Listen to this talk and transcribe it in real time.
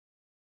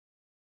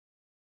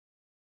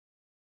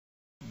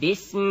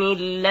بسم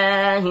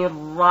الله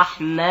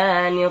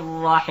الرحمن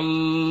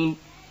الرحيم.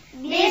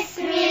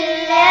 بسم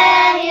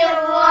الله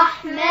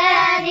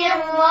الرحمن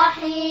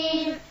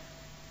الرحيم.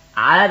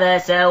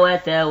 عبس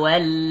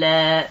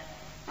وتولى.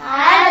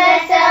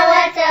 عبس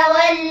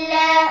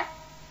وتولى.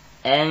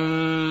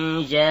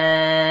 أن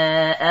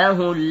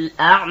جاءه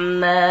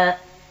الأعمى.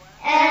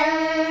 أن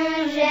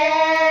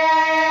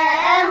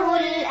جاءه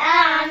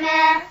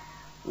الأعمى.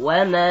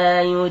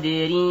 وما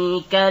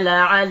يدريك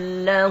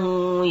لعله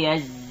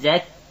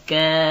يزكى.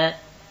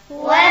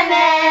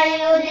 وما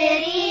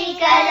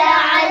يدريك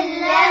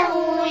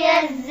لعله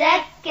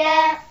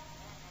يزكى.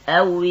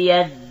 أو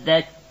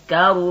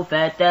يذكر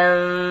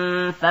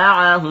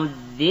فتنفعه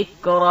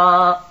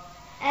الذكرى.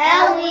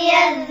 أو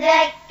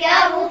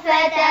يذكر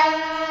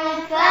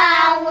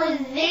فتنفعه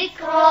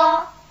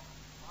الذكرى.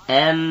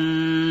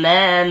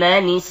 أما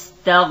من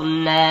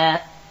استغنى.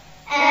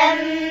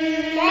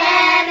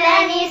 أما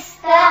من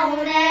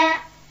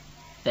استغنى.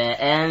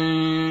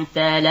 فأنت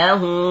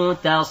له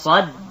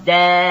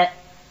تصدى.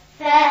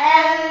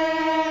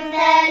 فأنت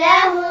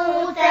له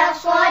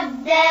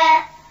تصدى.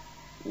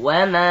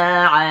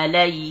 وما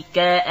عليك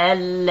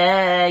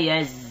ألا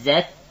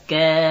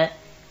يزكى.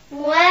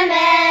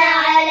 وما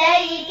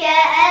عليك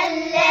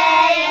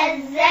ألا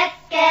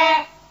يزكى.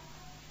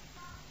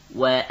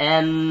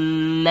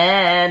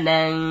 وأما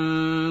من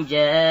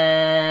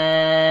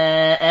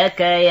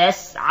جاءك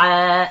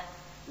يسعى.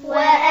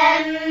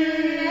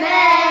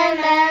 وأما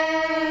من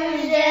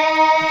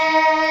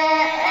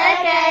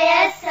جاءك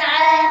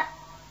يسعى.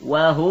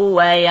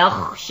 وهو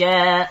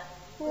يخشى.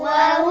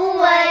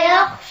 وهو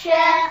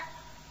يخشى.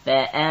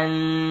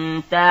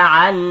 فأنت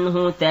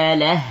عنه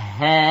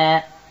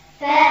تلهى.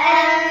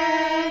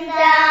 فأنت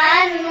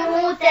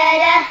عنه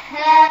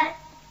تلهى.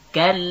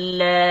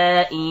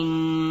 كلا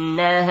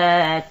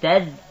إنها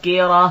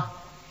تذكرة.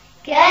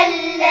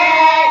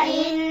 كلا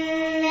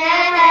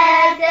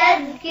إنها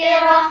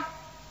تذكرة.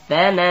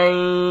 فمن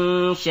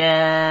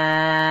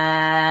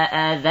شاء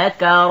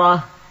ذكره.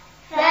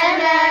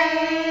 فمن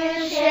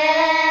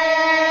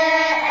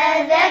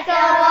شاء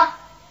ذكره.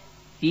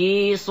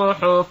 في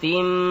صحف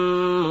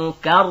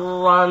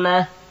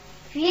مكرمة.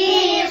 في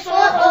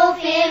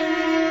صحف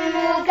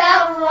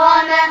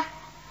مكرمة.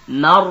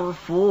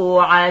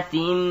 مرفوعة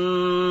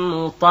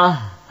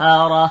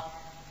مطهرة.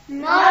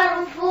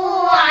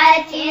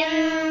 مرفوعة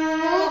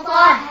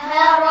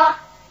مطهرة.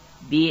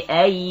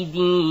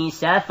 بأيدي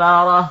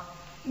سفرة.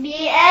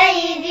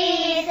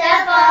 بأيدي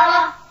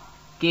سفرة.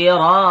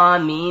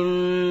 كرام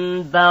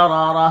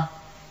بررة.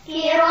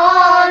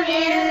 كرام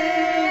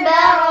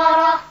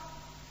بررة.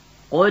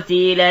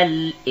 قتل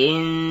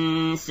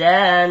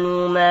الإنسان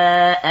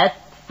ما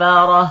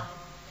أكفره.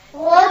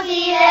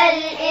 قتل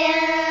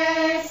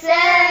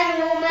الإنسان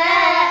ما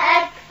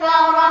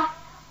أكفره.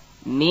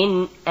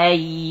 من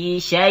أي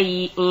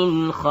شيء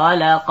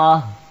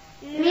خلقه.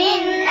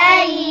 من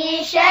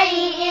أي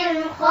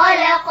شيء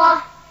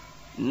خلقه.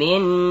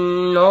 من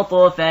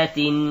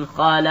نطفة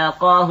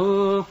خلقه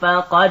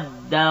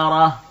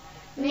فقدره.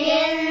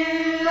 من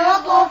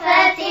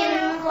نطفة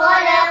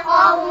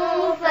خلقه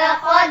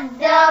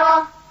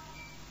فقدره.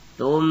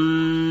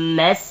 ثم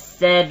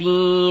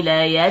السبيل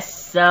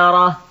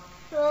يسره.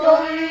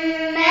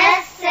 ثم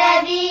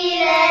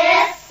السبيل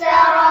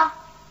يسره.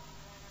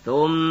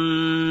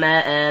 ثم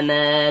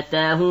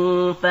أماته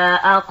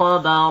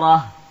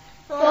فأقبره.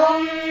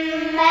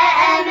 ثم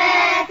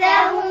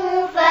أماته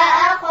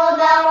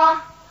فأقبره.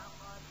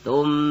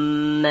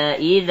 ثم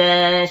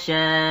إذا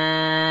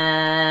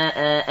شاء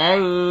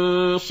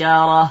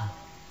أنشره.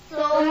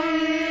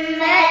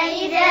 ثم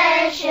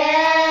إذا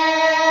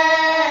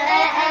شاء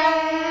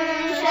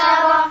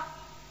أنشره.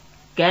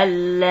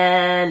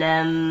 كلا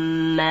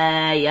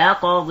لما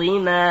يقض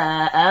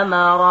ما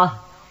أمره.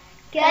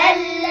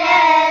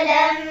 كلا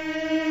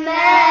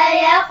لما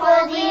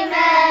يقض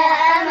ما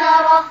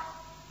أمره.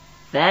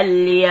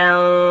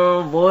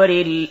 فلينظر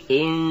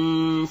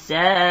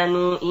الإنسان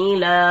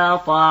إلى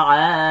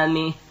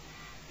طعامه.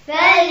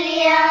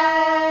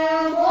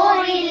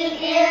 فلينظر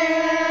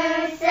الإنسان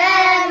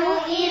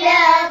إلى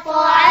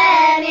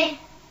طعامه.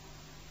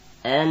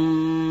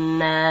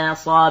 أنا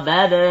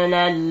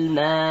صببنا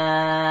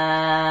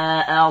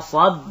الماء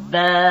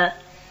صبا.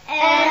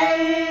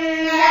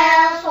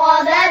 أنا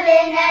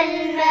صببنا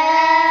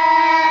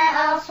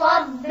الماء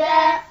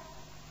صبا.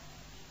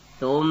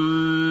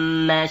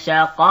 ثم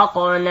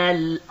شققنا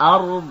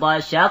الأرض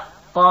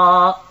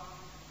شقا.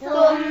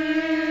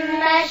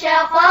 ثم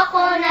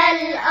شققنا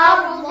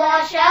الأرض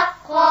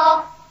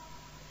شقا.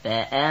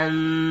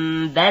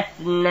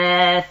 فأنبتنا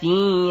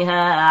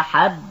فيها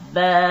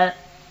حبا.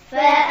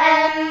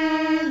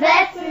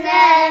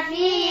 فأنبتنا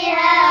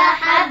فيها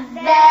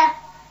حبا.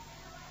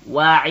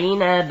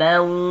 وعنبا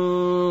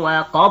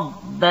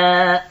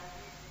وقضبا.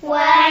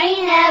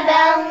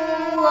 وعنبا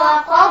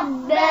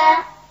وقضبا.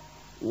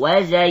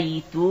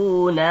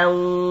 وزيتونا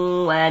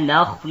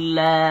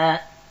ونخلا.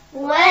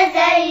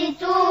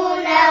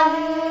 وزيتونا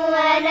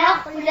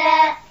ونخلا.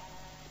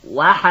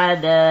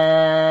 وحدائق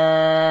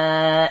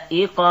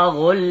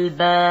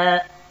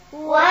غلبا.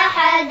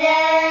 وحدائق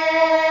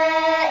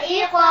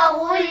حدائق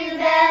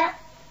غلبا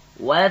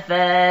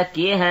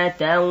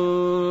وفاكهة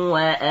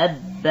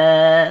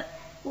وأبا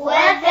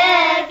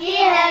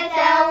وفاكهة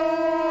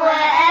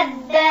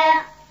وأبا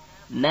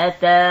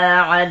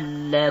متاعا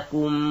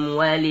لكم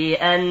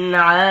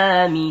ولأنعامكم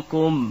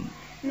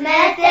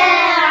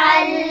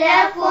متاعا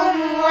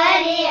لكم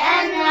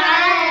ولأنعامكم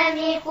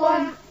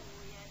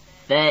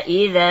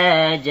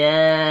فإذا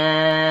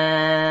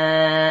جاءت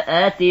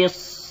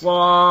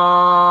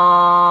الصاخة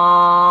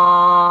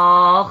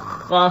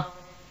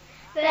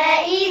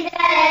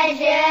فإذا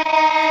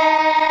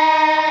جاءت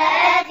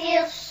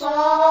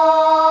الصاخة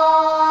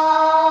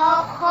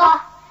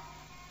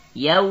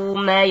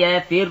يوم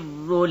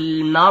يفر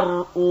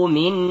المرء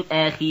من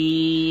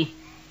أخيه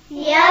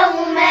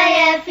يوم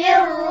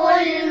يفر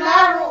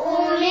المرء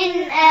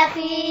من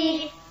أخيه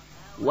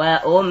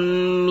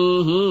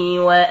وأمه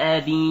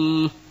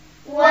وأبيه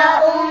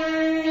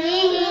وأمه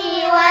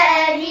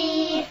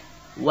وأبيه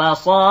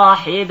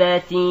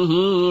وصاحبته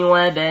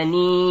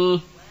وبنيه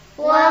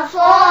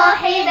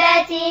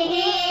وصاحبته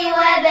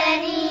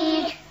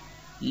وبنيه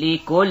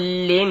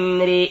لكل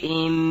امرئ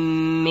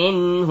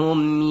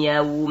منهم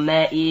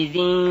يومئذ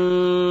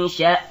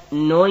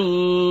شأن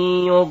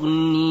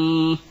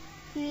يغنيه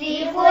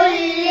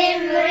لكل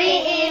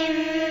امرئ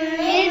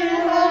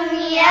منهم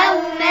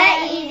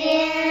يومئذ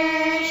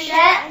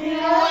شأن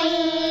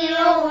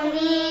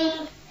يغنيه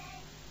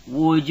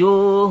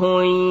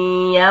وجوه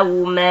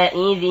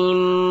يومئذ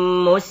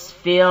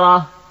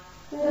مسفرة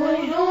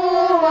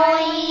وجوه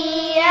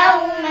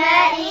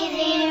يومئذ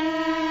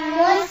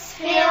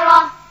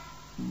مسفرة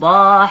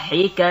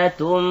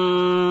ضاحكة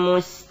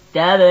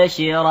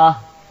مستبشرة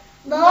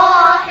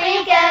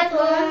ضاحكة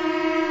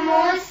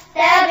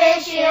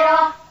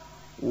مستبشرة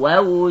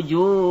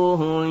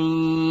ووجوه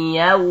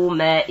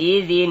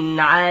يومئذ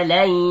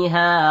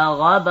عليها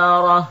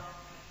غبرة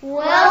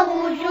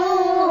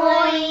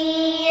ووجوه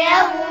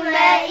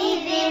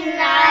يومئذ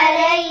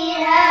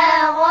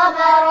عليها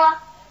غبرة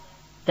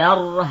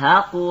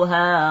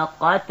ترهقها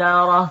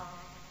قترة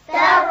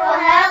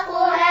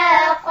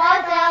ترهقها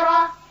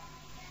قترة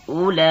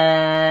أولئك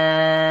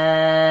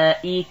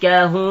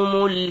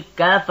هم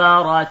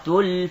الكفرة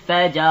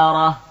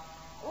الفجرة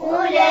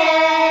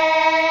أولئك